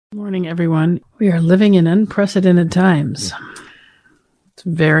Morning, everyone. We are living in unprecedented times. It's a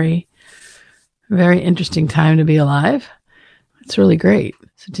very, very interesting time to be alive. It's really great.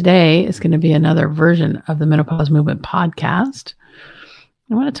 So today is going to be another version of the Menopause Movement podcast.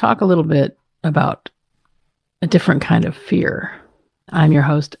 I want to talk a little bit about a different kind of fear. I'm your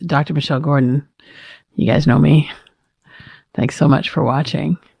host, Dr. Michelle Gordon. You guys know me. Thanks so much for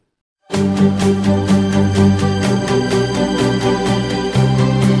watching.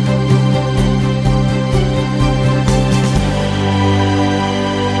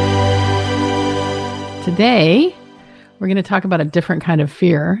 Today, we're going to talk about a different kind of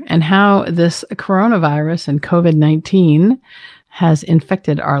fear and how this coronavirus and COVID-19 has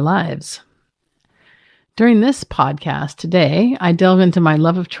infected our lives. During this podcast today, I delve into my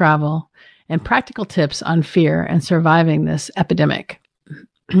love of travel and practical tips on fear and surviving this epidemic.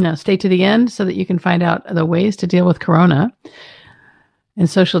 Now, stay to the end so that you can find out the ways to deal with corona and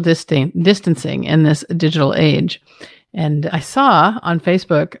social distancing in this digital age. And I saw on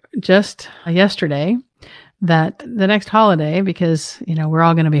Facebook just yesterday that the next holiday, because, we're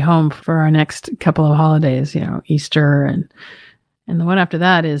all going to be home for our next couple of holidays, Easter and the one after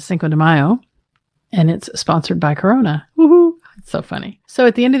that is Cinco de Mayo, and it's sponsored by Corona. Woohoo! It's so funny. So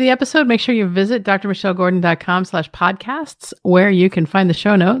at the end of the episode, make sure you visit drmichellegordon.com/podcasts, where you can find the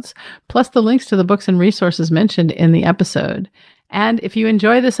show notes, plus the links to the books and resources mentioned in the episode. And if you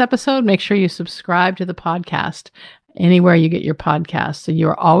enjoy this episode, make sure you subscribe to the podcast anywhere you get your podcasts, so you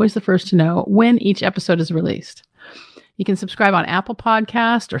are always the first to know when each episode is released. You can subscribe on Apple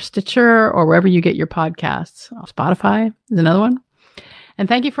Podcast or Stitcher or wherever you get your podcasts. Spotify is another one. And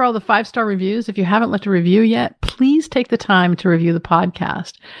thank you for all the 5-star reviews. If you haven't left a review yet, please take the time to review the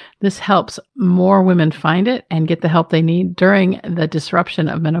podcast. This helps more women find it and get the help they need during the disruption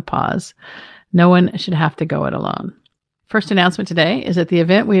of menopause. No one should have to go it alone. First announcement today is that the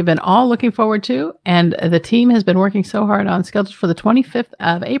event we have been all looking forward to, and the team has been working so hard on, scheduled for the 25th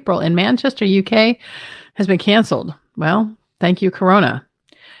of April in Manchester, UK, has been canceled. Well, thank you, Corona.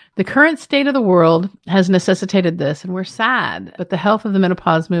 The current state of the world has necessitated this, and we're sad, but the health of the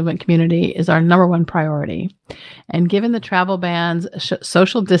menopause movement community is our number one priority. And given the travel bans,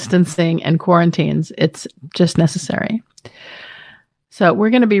 social distancing, and quarantines, it's just necessary. So we're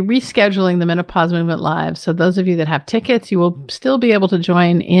going to be rescheduling the Menopause Movement Live. So those of you that have tickets, you will still be able to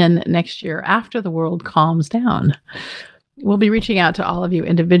join in next year after the world calms down. We'll be reaching out to all of you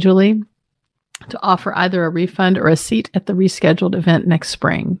individually to offer either a refund or a seat at the rescheduled event next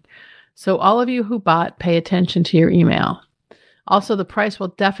spring. So all of you who bought, pay attention to your email. Also, the price will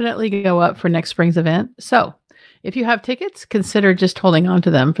definitely go up for next spring's event. So if you have tickets, consider just holding on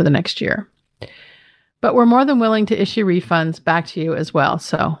to them for the next year. But we're more than willing to issue refunds back to you as well.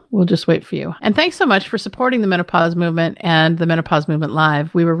 So we'll just wait for you. And thanks so much for supporting the Menopause Movement and the Menopause Movement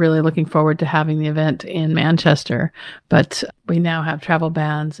Live. We were really looking forward to having the event in Manchester, but we now have travel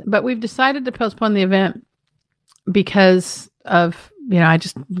bans. But we've decided to postpone the event because of, I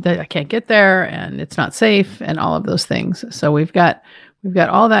can't get there and it's not safe and all of those things. So we've got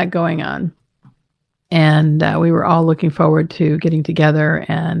all that going on. And we were all looking forward to getting together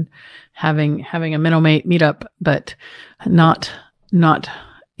and having a Menomate meetup, but not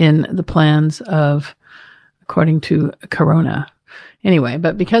in the plans of according to Corona. Anyway,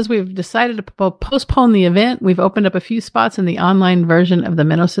 but because we've decided to postpone the event, we've opened up a few spots in the online version of the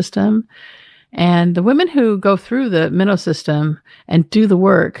Meno System. And the women who go through the Meno System and do the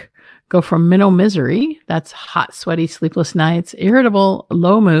work go from Meno misery, that's hot, sweaty, sleepless nights, irritable,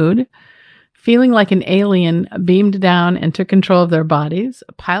 low mood, feeling like an alien beamed down and took control of their bodies,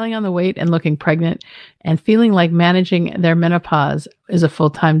 piling on the weight and looking pregnant, and feeling like managing their menopause is a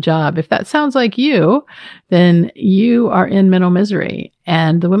full-time job. If that sounds like you, then you are in Meno misery.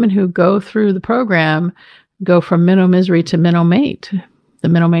 And the women who go through the program go from Meno misery to Menomate. The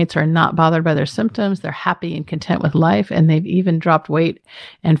Menomates are not bothered by their symptoms. They're happy and content with life, and they've even dropped weight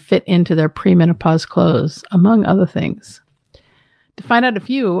and fit into their premenopause clothes, among other things. To find out if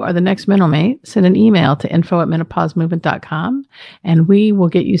you are the next Menomate, send an email to info@menopausemovement.com, and we will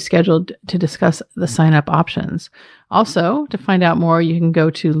get you scheduled to discuss the sign-up options. Also, to find out more, you can go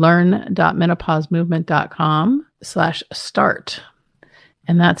to learn.menopausemovement.com/start.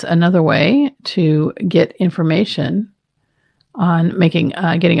 And that's another way to get information on getting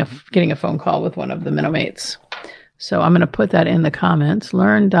a phone call with one of the Menomates. So I'm going to put that in the comments,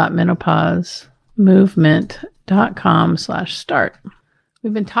 learn.menopausemovement.com/start.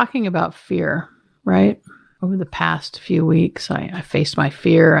 We've been talking about fear, right? Over the past few weeks, I faced my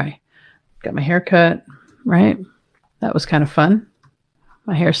fear. I got my hair cut, right? That was kind of fun.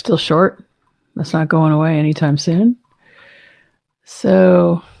 My hair's still short. That's not going away anytime soon.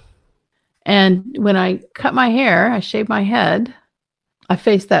 So And when I cut my hair, I shaved my head, I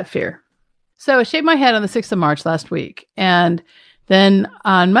faced that fear. So I shaved my head on the 6th of March last week. And then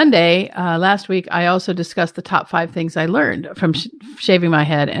on Monday last week, I also discussed the top 5 things I learned from shaving my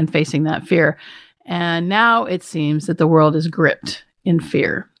head and facing that fear. And now it seems that the world is gripped in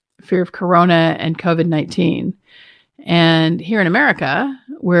fear of Corona and COVID-19. And here in America,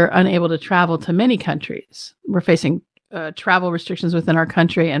 we're unable to travel to many countries. We're facing travel restrictions within our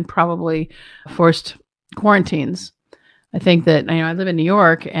country and probably forced quarantines. I think that, I live in New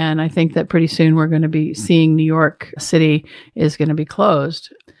York, and I think that pretty soon we're going to be seeing New York City is going to be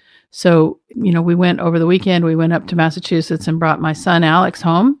closed. So, we went over the weekend, we went up to Massachusetts and brought my son Alex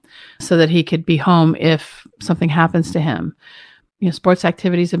home so that he could be home if something happens to him. Sports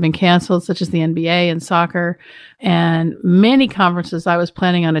activities have been canceled, such as the NBA and soccer, and many conferences I was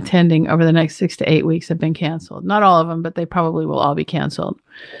planning on attending over the next 6 to 8 weeks have been canceled. Not all of them, but they probably will all be canceled.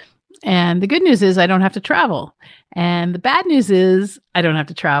 And the good news is I don't have to travel. And the bad news is I don't have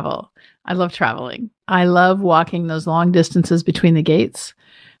to travel. I love traveling. I love walking those long distances between the gates.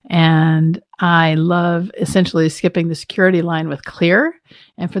 And I love essentially skipping the security line with Clear.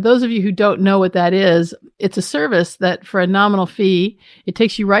 And for those of you who don't know what that is, it's a service that for a nominal fee, it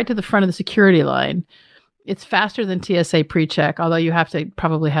takes you right to the front of the security line. It's faster than TSA PreCheck, although you have to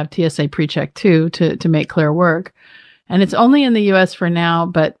probably have TSA PreCheck too to make Clear work. And it's only in the US for now,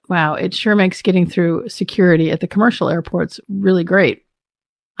 but wow, it sure makes getting through security at the commercial airports really great.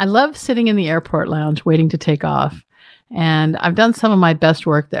 I love sitting in the airport lounge waiting to take off. And I've done some of my best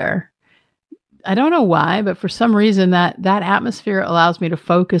work there. I don't know why, but for some reason that atmosphere allows me to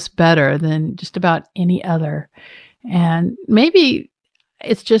focus better than just about any other. And maybe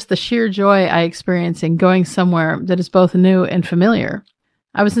it's just the sheer joy I experience in going somewhere that is both new and familiar.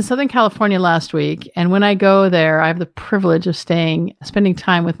 I was in Southern California last week, and when I go there, I have the privilege of spending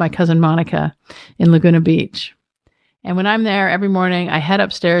time with my cousin Monica in Laguna Beach. And when I'm there every morning, I head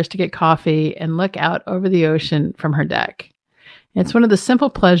upstairs to get coffee and look out over the ocean from her deck. It's one of the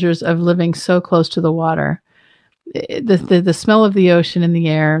simple pleasures of living so close to the water. The smell of the ocean in the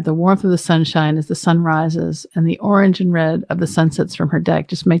air, the warmth of the sunshine as the sun rises, and the orange and red of the sunsets from her deck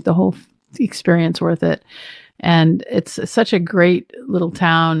just make the whole experience worth it. And it's such a great little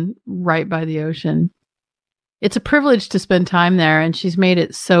town right by the ocean. It's a privilege to spend time there, and she's made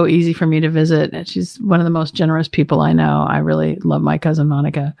it so easy for me to visit. And she's one of the most generous people I know. I really love my cousin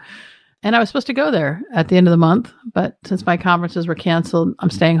Monica. And I was supposed to go there at the end of the month, but since my conferences were canceled, I'm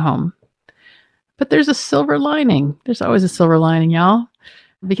staying home. But there's a silver lining. There's always a silver lining, y'all.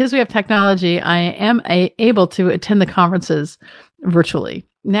 Because we have technology, I am able to attend the conferences virtually.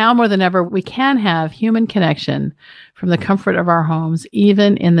 Now more than ever, we can have human connection from the comfort of our homes,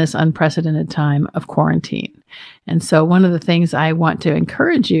 even in this unprecedented time of quarantine. And so one of the things I want to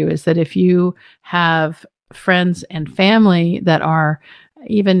encourage you is that if you have friends and family that are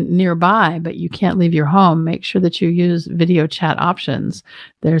even nearby, but you can't leave your home, make sure that you use video chat options.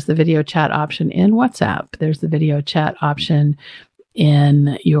 There's the video chat option in WhatsApp. There's the video chat option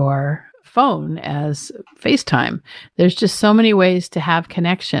in your phone as FaceTime. There's just so many ways to have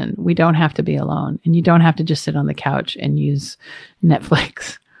connection. We don't have to be alone, and you don't have to just sit on the couch and use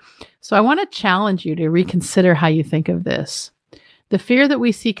Netflix. So I want to challenge you to reconsider how you think of this. The fear that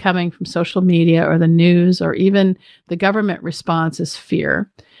we see coming from social media or the news or even the government response is fear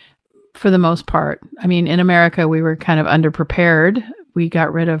for the most part. I mean, in America, we were kind of underprepared. We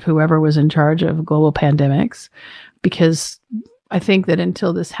got rid of whoever was in charge of global pandemics because I think that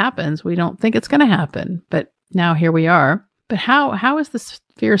until this happens, we don't think it's going to happen. But now here we are. But how is this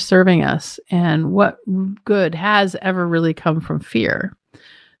fear serving us? And what good has ever really come from fear?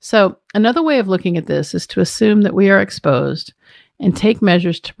 So another way of looking at this is to assume that we are exposed and take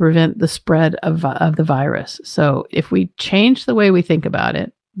measures to prevent the spread of the virus. So if we change the way we think about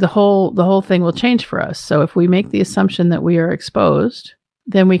it, the whole thing will change for us. So if we make the assumption that we are exposed,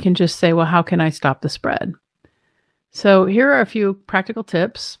 then we can just say, well, how can I stop the spread? So here are a few practical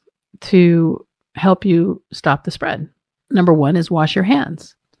tips to help you stop the spread. Number one is wash your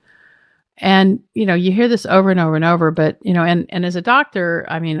hands. And, you hear this over and over and over, but, and as a doctor,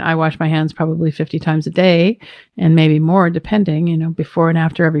 I mean, I wash my hands probably 50 times a day and maybe more depending, before and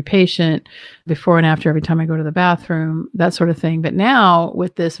after every patient, before and after every time I go to the bathroom, that sort of thing. But now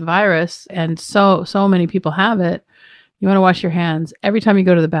with this virus and so many people have it, you want to wash your hands every time you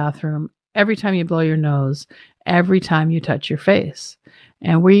go to the bathroom, every time you blow your nose, every time you touch your face.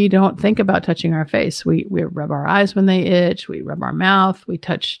 And we don't think about touching our face. We rub our eyes when they itch. We rub our mouth. We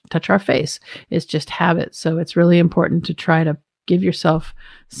touch our face. It's just habit. So it's really important to try to give yourself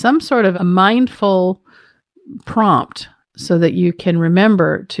some sort of a mindful prompt so that you can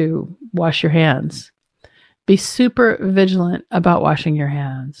remember to wash your hands. Be super vigilant about washing your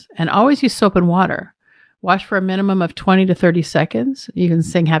hands, and always use soap and water. Wash for a minimum of 20 to 30 seconds. You can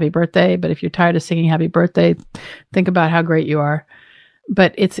sing happy birthday, but if you're tired of singing happy birthday, think about how great you are.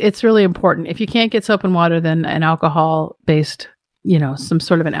 But it's really important. If you can't get soap and water, then an alcohol-based, some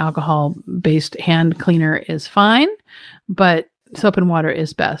sort of an alcohol-based hand cleaner is fine, but soap and water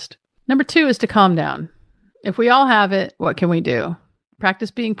is best. Number 2 is to calm down. If we all have it, what can we do?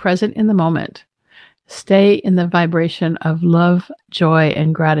 Practice being present in the moment. Stay in the vibration of love, joy,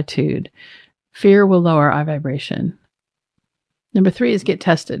 and gratitude. Fear will lower our vibration. Number 3 is get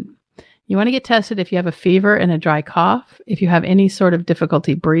tested. You want to get tested if you have a fever and a dry cough. If you have any sort of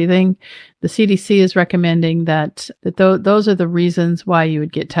difficulty breathing, the CDC is recommending that those are the reasons why you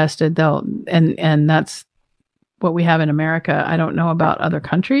would get tested. And that's what we have in America. I don't know about other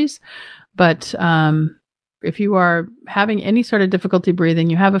countries, but if you are having any sort of difficulty breathing,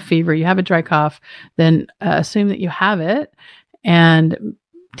 you have a fever, you have a dry cough, then assume that you have it and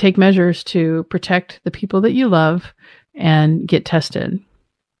take measures to protect the people that you love and get tested.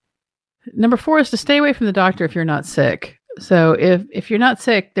 Number 4 is to stay away from the doctor if you're not sick. So if you're not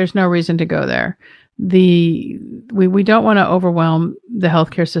sick, there's no reason to go there. We don't want to overwhelm the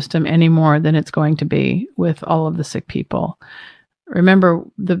healthcare system any more than it's going to be with all of the sick people. Remember,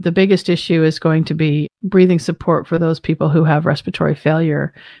 the biggest issue is going to be breathing support for those people who have respiratory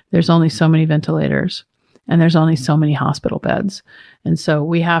failure. There's only so many ventilators, and there's only so many hospital beds. And so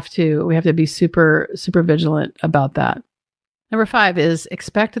we have to be super, super vigilant about that. Number 5 is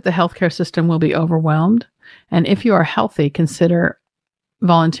expect that the healthcare system will be overwhelmed. And if you are healthy, consider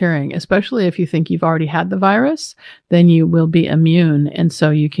volunteering, especially if you think you've already had the virus, then you will be immune. And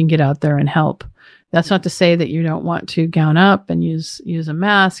so you can get out there and help. That's not to say that you don't want to gown up and use a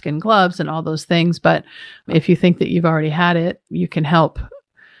mask and gloves and all those things. But if you think that you've already had it, you can help.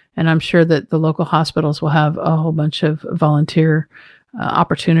 And I'm sure that the local hospitals will have a whole bunch of volunteer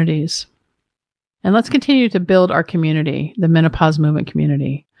opportunities. And let's continue to build our community, the Menopause Movement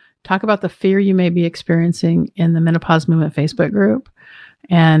community. Talk about the fear you may be experiencing in the Menopause Movement Facebook group,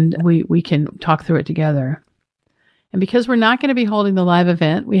 and we can talk through it together. And because we're not going to be holding the live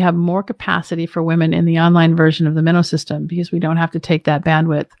event, we have more capacity for women in the online version of the Minnow System because we don't have to take that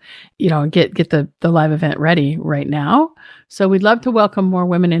bandwidth, and get the live event ready right now. So we'd love to welcome more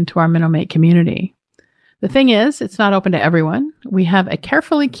women into our MinnowMate community. The thing is, it's not open to everyone. We have a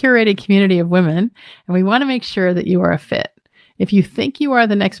carefully curated community of women, and we want to make sure that you are a fit. If you think you are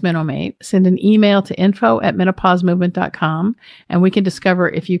the next MinnowMate, send an email to info@menopausemovement.com, and we can discover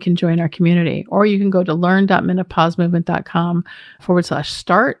if you can join our community. Or you can go to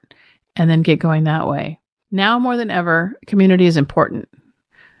learn.menopausemovement.com/start and then get going that way. Now more than ever, community is important.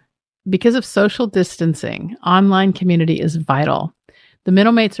 Because of social distancing, online community is vital. The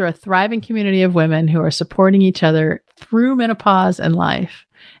MinnowMates are a thriving community of women who are supporting each other through menopause and life,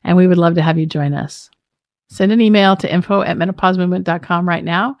 and we would love to have you join us. Send an email to info@menopausemovement.com right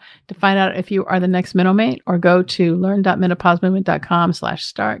now to find out if you are the next MinnowMate, or go to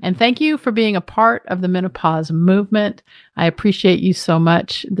learn.menopausemovement.com/start. And thank you for being a part of the menopause movement. I appreciate you so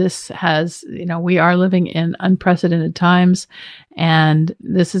much. This has, we are living in unprecedented times, and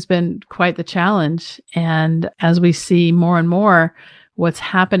this has been quite the challenge. And as we see more and more what's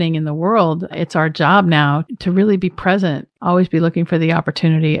happening in the world, it's our job now to really be present, always be looking for the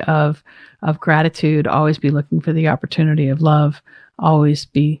opportunity of gratitude, always be looking for the opportunity of love, always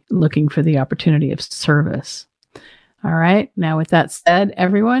be looking for the opportunity of service. All right. Now, with that said,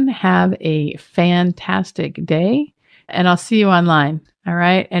 everyone, have a fantastic day, and I'll see you online. All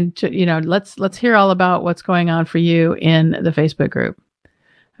right. And, let's hear all about what's going on for you in the Facebook group.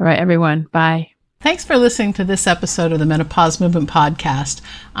 All right, everyone. Bye. Thanks for listening to this episode of the Menopause Movement Podcast.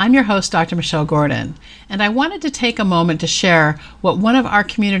 I'm your host, Dr. Michelle Gordon, and I wanted to take a moment to share what one of our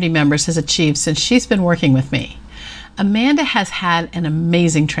community members has achieved since she's been working with me. Amanda has had an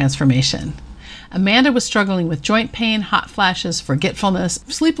amazing transformation. Amanda was struggling with joint pain, hot flashes, forgetfulness,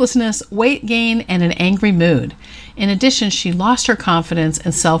 sleeplessness, weight gain, and an angry mood. In addition, she lost her confidence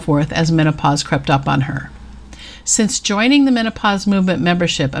and self-worth as menopause crept up on her. Since joining the Menopause Movement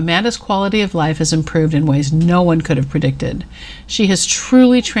membership, Amanda's quality of life has improved in ways no one could have predicted. She has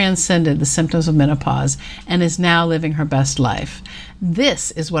truly transcended the symptoms of menopause and is now living her best life. This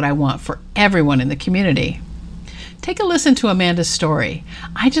is what I want for everyone in the community. Take a listen to Amanda's story.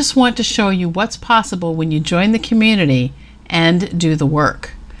 I just want to show you what's possible when you join the community and do the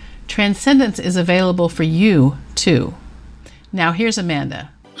work. Transcendence is available for you too. Now here's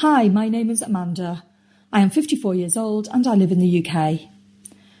Amanda. Hi, my name is Amanda. I am 54 years old and I live in the UK.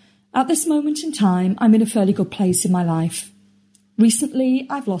 At this moment in time, I'm in a fairly good place in my life. Recently,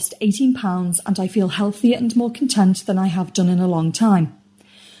 I've lost 18 pounds and I feel healthier and more content than I have done in a long time.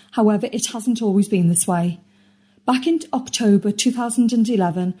 However, it hasn't always been this way. Back in October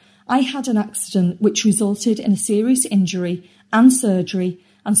 2011, I had an accident which resulted in a serious injury and surgery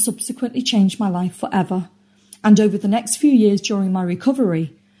and subsequently changed my life forever. And over the next few years during my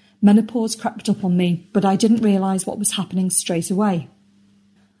recovery, menopause crept up on me, but I didn't realise what was happening straight away.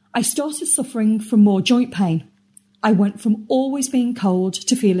 I started suffering from more joint pain. I went from always being cold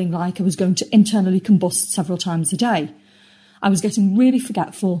to feeling like I was going to internally combust several times a day. I was getting really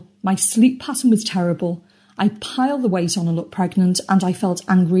forgetful, my sleep pattern was terrible, I piled the weight on and looked pregnant, and I felt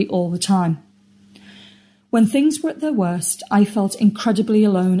angry all the time. When things were at their worst, I felt incredibly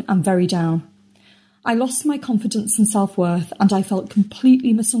alone and very down. I lost my confidence and self-worth, and I felt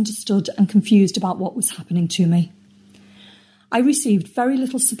completely misunderstood and confused about what was happening to me. I received very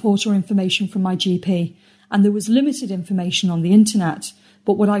little support or information from my GP, and there was limited information on the internet,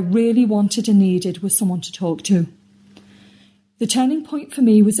 but what I really wanted and needed was someone to talk to. The turning point for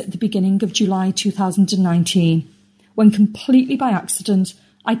me was at the beginning of July 2019, when completely by accident,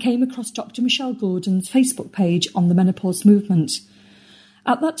 I came across Dr. Michelle Gordon's Facebook page on the menopause movement.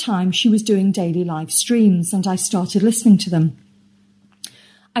 At that time, she was doing daily live streams, and I started listening to them.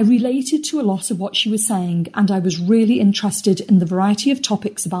 I related to a lot of what she was saying, and I was really interested in the variety of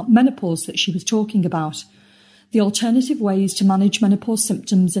topics about menopause that she was talking about, the alternative ways to manage menopause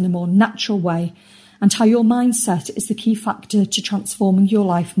symptoms in a more natural way, and how your mindset is the key factor to transforming your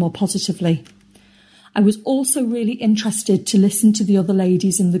life more positively. I was also really interested to listen to the other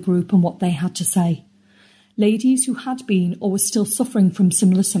ladies in the group and what they had to say. Ladies who had been or were still suffering from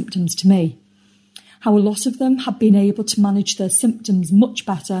similar symptoms to me. How a lot of them have been able to manage their symptoms much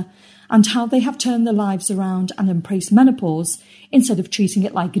better, and how they have turned their lives around and embraced menopause instead of treating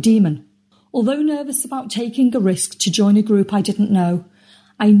it like a demon. Although nervous about taking a risk to join a group I didn't know,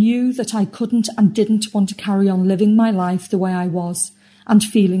 I knew that I couldn't and didn't want to carry on living my life the way I was and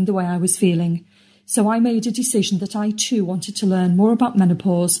feeling the way I was feeling. So I made a decision that I too wanted to learn more about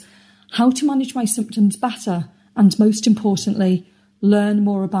menopause, how to manage my symptoms better, and most importantly, learn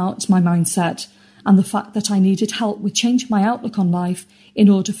more about my mindset and the fact that I needed help with changing my outlook on life in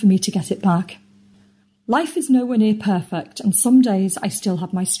order for me to get it back. Life is nowhere near perfect, and some days I still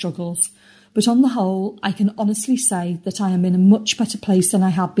have my struggles. But on the whole, I can honestly say that I am in a much better place than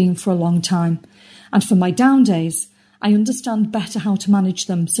I have been for a long time. And for my down days, I understand better how to manage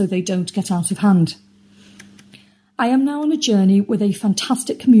them so they don't get out of hand. I am now on a journey with a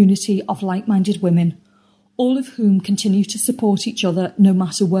fantastic community of like-minded women, all of whom continue to support each other no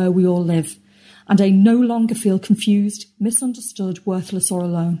matter where we all live. And I no longer feel confused, misunderstood, worthless or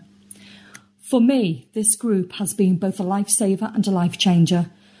alone. For me, this group has been both a lifesaver and a life changer.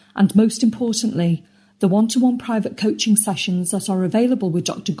 And most importantly, the one-to-one private coaching sessions that are available with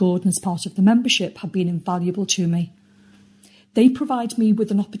Dr. Gordon as part of the membership have been invaluable to me. They provide me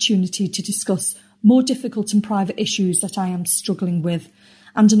with an opportunity to discuss more difficult and private issues that I am struggling with,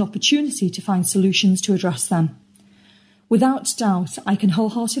 and an opportunity to find solutions to address them. Without doubt, I can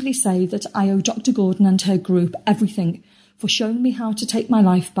wholeheartedly say that I owe Dr. Gordon and her group everything for showing me how to take my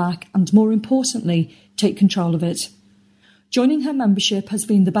life back and, more importantly, take control of it. Joining her membership has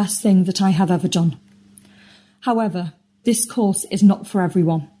been the best thing that I have ever done. However, this course is not for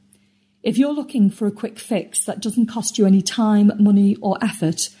everyone. If you're looking for a quick fix that doesn't cost you any time, money or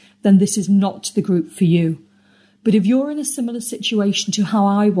effort, then this is not the group for you. But if you're in a similar situation to how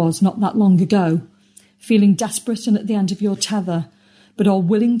I was not that long ago, feeling desperate and at the end of your tether, but are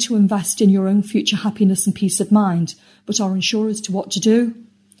willing to invest in your own future happiness and peace of mind, but are unsure as to what to do,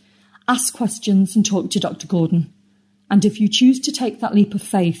 ask questions and talk to Dr. Gordon. And if you choose to take that leap of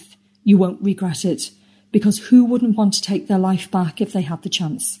faith, you won't regret it, because who wouldn't want to take their life back if they had the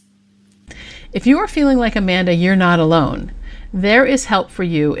chance? If you are feeling like Amanda, you're not alone. There is help for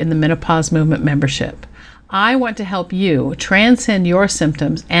you in the Menopause Movement membership. I want to help you transcend your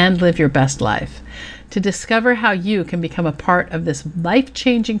symptoms and live your best life. To discover how you can become a part of this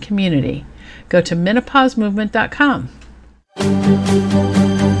life-changing community, go to menopausemovement.com.